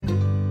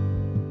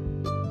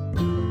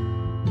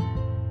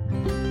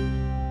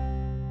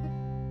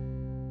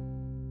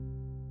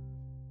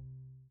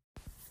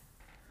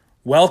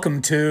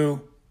Welcome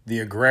to the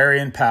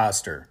Agrarian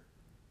Pastor,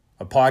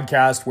 a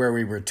podcast where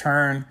we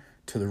return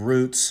to the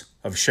roots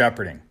of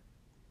shepherding.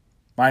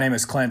 My name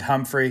is Clint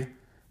Humphrey,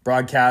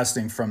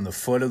 broadcasting from the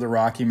foot of the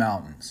Rocky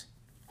Mountains.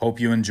 Hope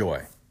you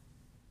enjoy.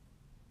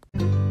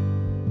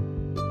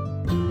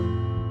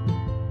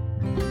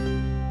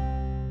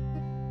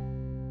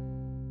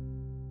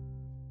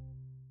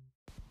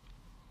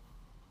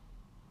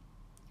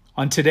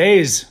 On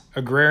today's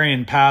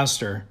Agrarian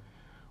Pastor,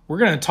 we're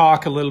going to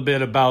talk a little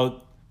bit about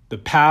the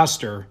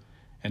pastor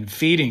and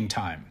feeding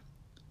time.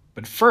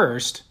 But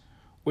first,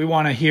 we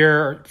want to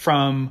hear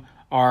from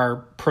our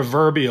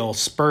Proverbial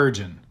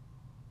Spurgeon.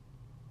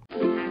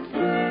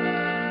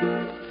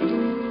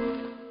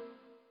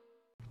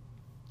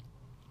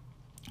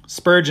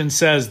 Spurgeon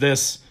says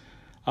this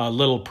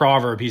little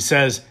proverb. He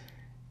says,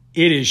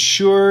 "It is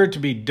sure to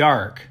be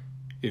dark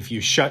if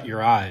you shut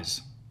your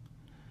eyes."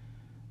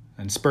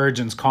 And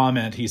Spurgeon's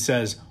comment, he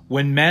says,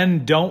 "When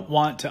men don't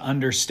want to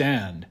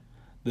understand,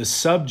 the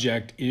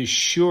subject is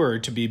sure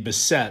to be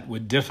beset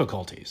with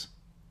difficulties."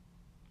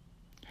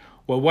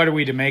 Well, what are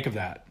we to make of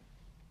that?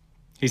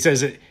 He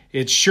says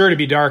it's sure to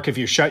be dark if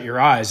you shut your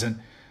eyes.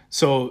 And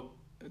so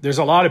there's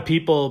a lot of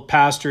people,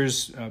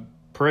 pastors,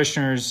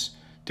 parishioners,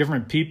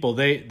 different people,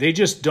 they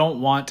just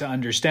don't want to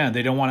understand.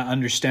 They don't want to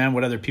understand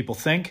what other people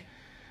think.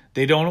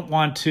 They don't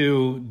want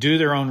to do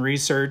their own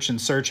research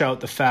and search out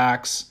the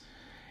facts.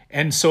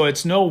 And so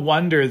it's no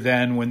wonder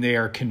then when they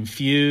are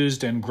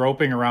confused and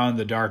groping around in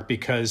the dark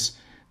because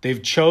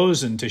they've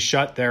chosen to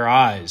shut their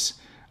eyes.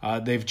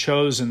 They've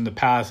chosen the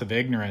path of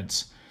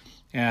ignorance.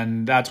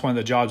 And that's one of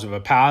the jobs of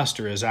a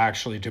pastor, is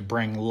actually to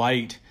bring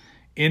light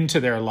into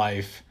their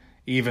life,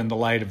 even the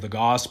light of the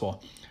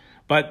gospel.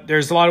 But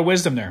there's a lot of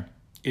wisdom there.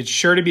 It's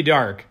sure to be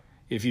dark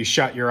if you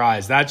shut your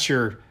eyes. That's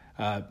your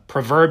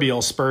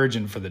proverbial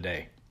Spurgeon for the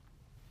day.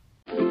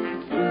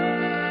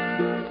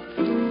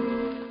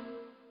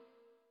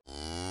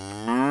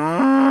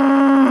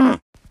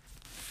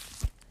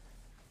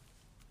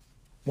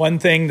 One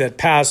thing that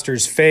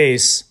pastors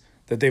face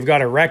that they've got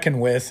to reckon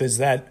with is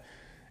that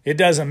it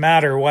doesn't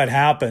matter what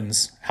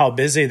happens, how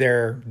busy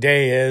their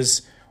day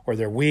is or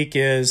their week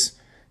is,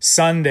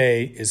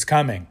 Sunday is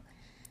coming.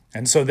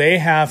 And so they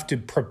have to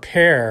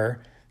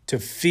prepare to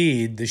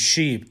feed the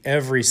sheep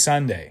every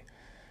Sunday.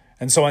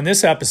 And so in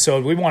this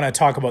episode, we want to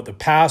talk about the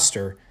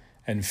pastor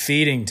and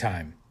feeding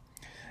time.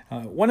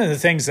 One of the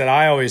things that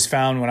I always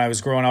found when I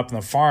was growing up on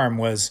the farm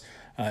was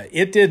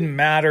it didn't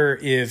matter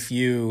if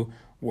you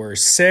were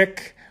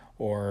sick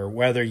or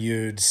whether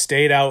you'd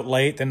stayed out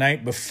late the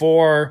night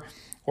before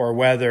or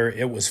whether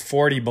it was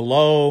 40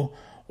 below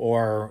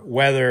or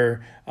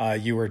whether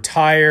you were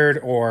tired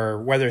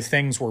or whether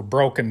things were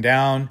broken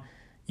down.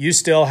 You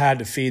still had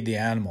to feed the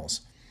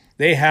animals.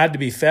 They had to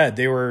be fed.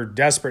 They were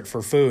desperate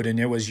for food, and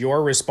it was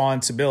your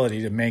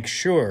responsibility to make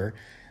sure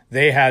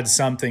they had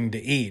something to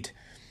eat.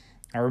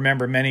 I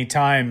remember many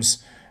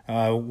times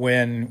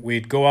when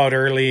we'd go out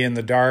early in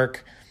the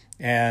dark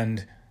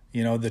and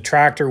the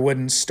tractor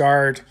wouldn't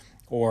start,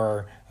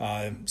 or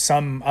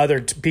some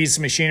other piece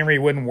of machinery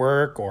wouldn't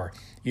work, or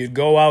you'd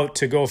go out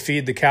to go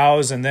feed the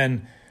cows and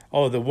then,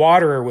 the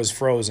water was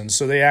frozen,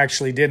 so they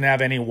actually didn't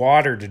have any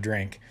water to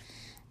drink.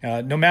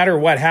 No matter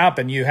what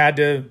happened, you had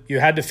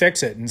to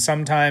fix it. And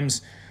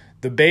sometimes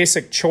the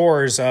basic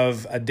chores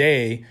of a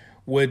day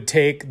would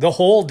take the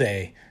whole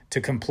day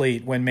to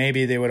complete when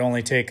maybe they would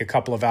only take a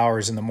couple of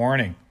hours in the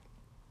morning.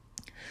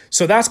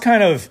 So that's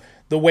kind of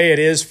the way it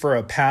is for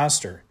a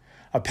pastor.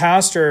 A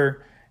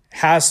pastor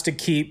has to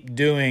keep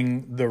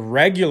doing the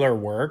regular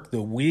work,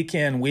 the week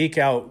in, week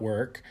out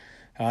work,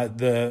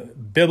 the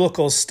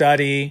biblical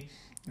study,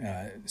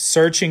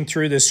 searching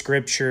through the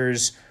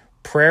scriptures,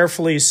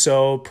 prayerfully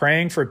so,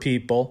 praying for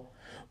people.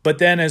 But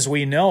then, as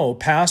we know,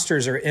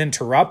 pastors are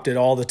interrupted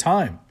all the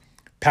time.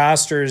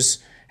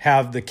 Pastors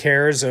have the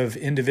cares of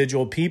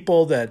individual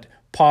people that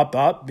pop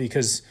up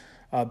because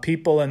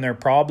people and their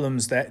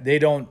problems, that they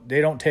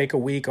don't take a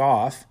week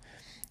off.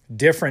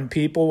 Different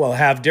people will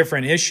have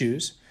different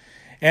issues.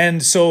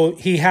 And so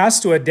he has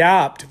to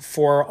adapt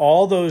for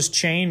all those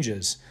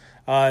changes.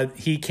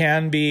 He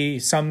can be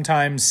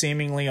sometimes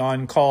seemingly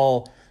on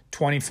call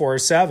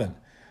 24/7.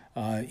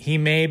 He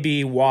may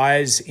be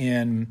wise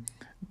in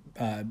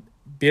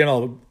being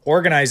able to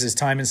organize his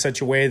time in such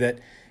a way that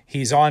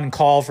he's on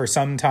call for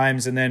some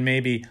times, and then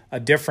maybe a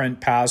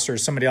different pastor,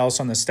 somebody else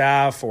on the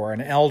staff, or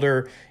an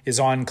elder is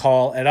on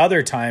call at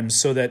other times,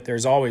 so that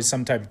there's always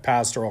some type of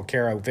pastoral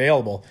care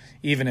available,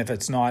 even if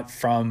it's not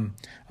from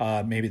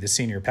maybe the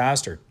senior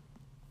pastor.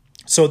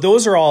 So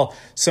those are all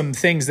some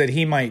things that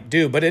he might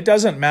do, but it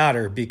doesn't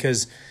matter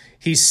because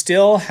he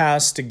still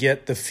has to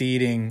get the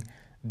feeding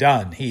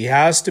done. He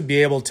has to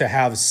be able to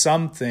have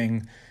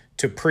something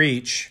to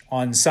preach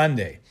on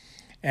Sunday.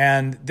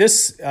 And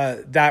this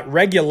that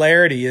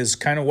regularity is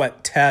kind of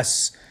what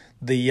tests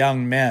the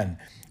young men.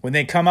 When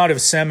they come out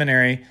of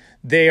seminary,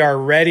 they are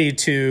ready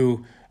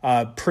to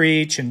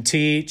preach and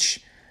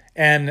teach,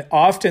 and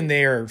often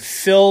they are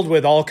filled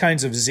with all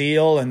kinds of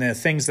zeal and the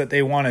things that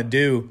they want to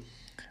do.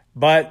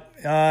 But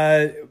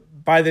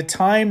by the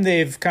time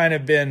they've kind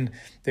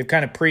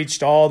of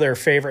preached all their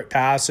favorite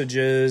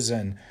passages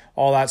and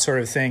all that sort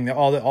of thing,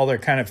 all their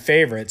kind of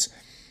favorites,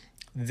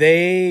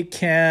 they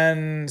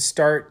can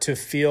start to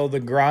feel the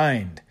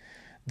grind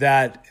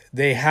that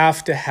they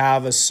have to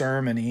have a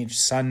sermon each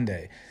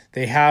Sunday.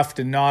 They have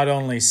to not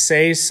only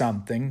say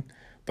something,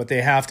 but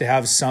they have to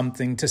have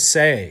something to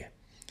say.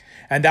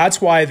 And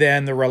that's why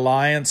then the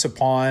reliance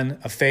upon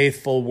a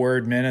faithful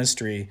word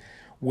ministry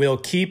will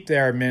keep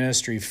their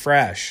ministry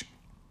fresh.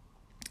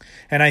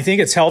 And I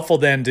think it's helpful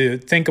then to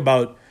think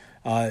about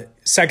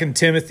 2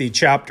 Timothy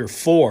chapter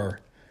 4,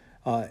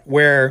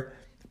 where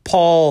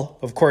Paul,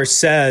 of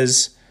course,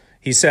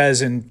 he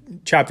says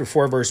in chapter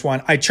 4, verse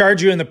 1, I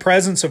charge you in the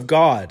presence of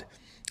God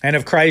and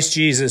of Christ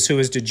Jesus, who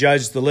is to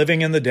judge the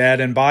living and the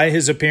dead, and by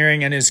his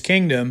appearing in his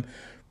kingdom,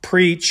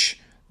 preach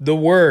the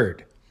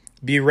word.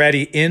 Be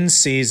ready in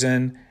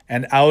season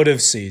and out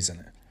of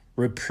season.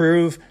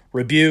 Reprove,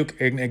 rebuke,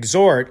 and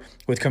exhort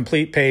with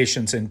complete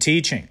patience and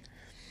teaching.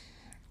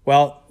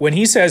 Well, when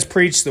he says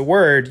preach the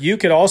word, you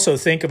could also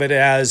think of it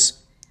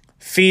as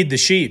feed the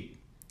sheep.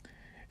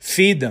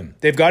 Feed them.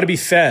 They've got to be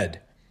fed.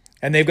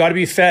 And they've got to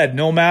be fed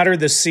no matter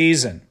the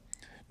season,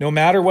 no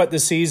matter what the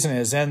season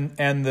is. And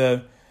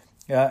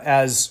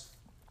as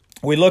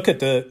we look at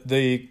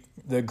the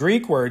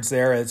Greek words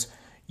there, it's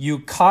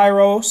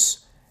eukairos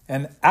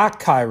and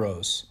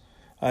akairos.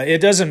 It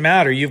doesn't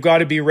matter. You've got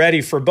to be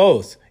ready for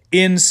both,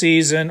 in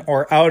season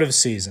or out of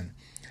season.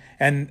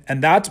 And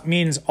that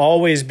means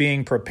always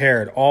being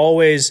prepared,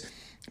 always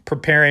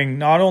preparing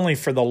not only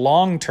for the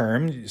long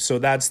term, so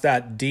that's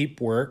that deep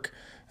work.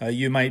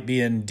 You might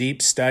be in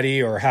deep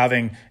study or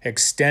having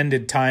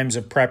extended times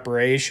of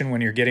preparation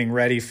when you're getting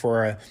ready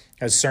for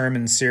a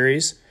sermon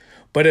series.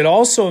 But it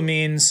also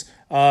means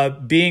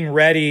being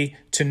ready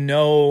to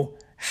know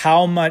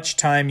how much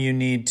time you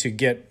need to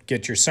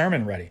get your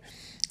sermon ready.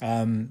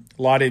 A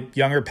lot of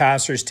younger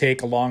pastors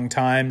take a long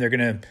time. They're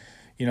going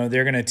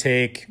to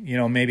take,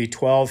 maybe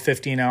 12,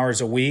 15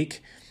 hours a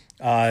week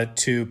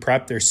to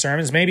prep their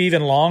sermons, maybe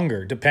even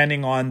longer,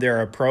 depending on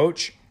their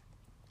approach.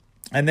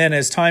 And then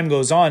as time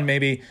goes on,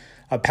 maybe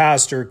a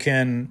pastor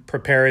can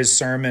prepare his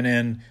sermon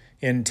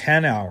in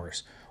 10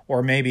 hours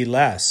or maybe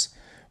less.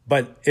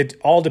 But it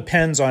all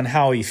depends on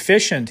how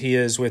efficient he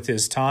is with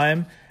his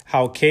time,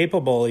 how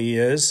capable he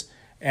is,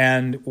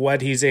 and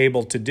what he's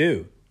able to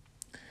do.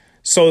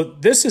 So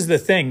this is the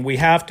thing. We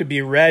have to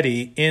be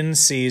ready in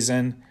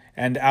season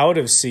and out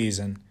of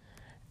season.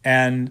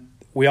 And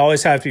we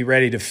always have to be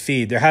ready to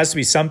feed. There has to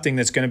be something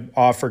that's going to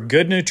offer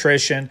good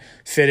nutrition,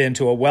 fit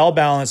into a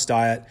well-balanced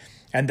diet.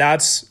 And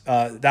that's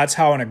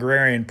how an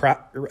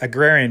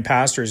agrarian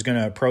pastor is going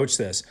to approach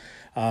this.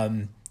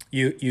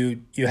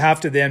 You have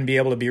to then be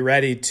able to be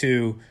ready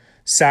to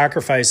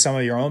sacrifice some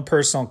of your own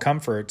personal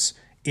comforts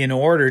in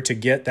order to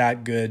get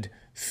that good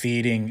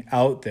feeding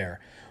out there.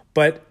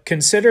 But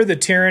consider the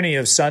tyranny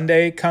of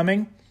Sunday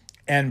coming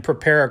and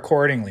prepare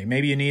accordingly.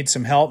 Maybe you need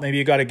some help. Maybe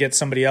you got to get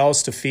somebody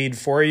else to feed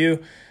for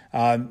you.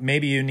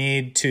 Maybe you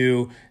need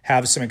to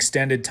have some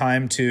extended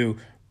time to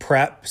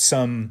prep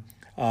some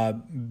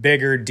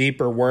bigger,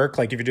 deeper work,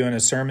 like if you're doing a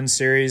sermon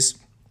series.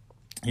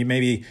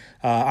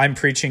 I'm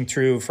preaching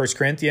through 1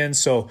 Corinthians,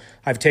 so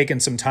I've taken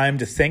some time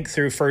to think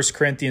through 1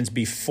 Corinthians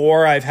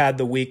before I've had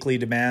the weekly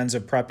demands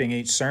of prepping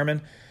each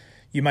sermon.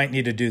 You might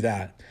need to do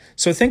that.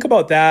 So think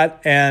about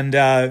that, and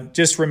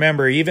just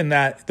remember, even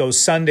that those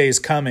Sundays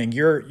coming,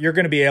 you're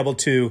going to be able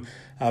to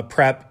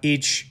prep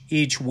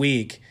each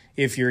week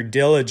if you're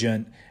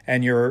diligent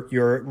and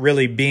you're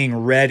really being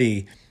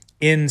ready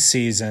in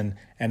season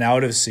and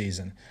out of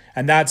season.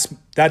 And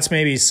that's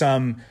maybe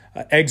some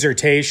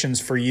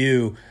exhortations for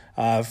you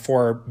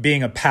for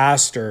being a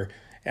pastor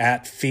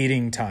at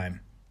feeding time.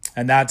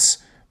 And that's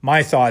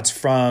my thoughts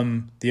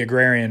from the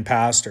Agrarian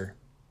Pastor.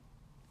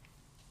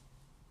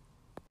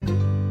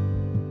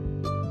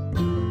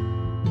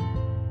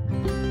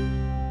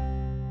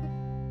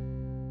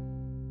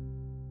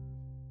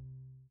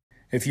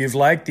 If you've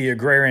liked the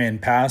Agrarian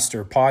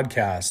Pastor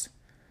podcast,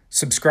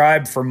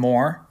 subscribe for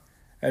more,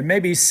 and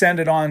maybe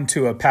send it on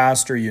to a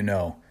pastor you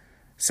know,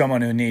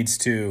 someone who needs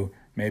to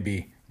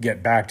maybe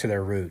get back to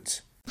their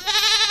roots.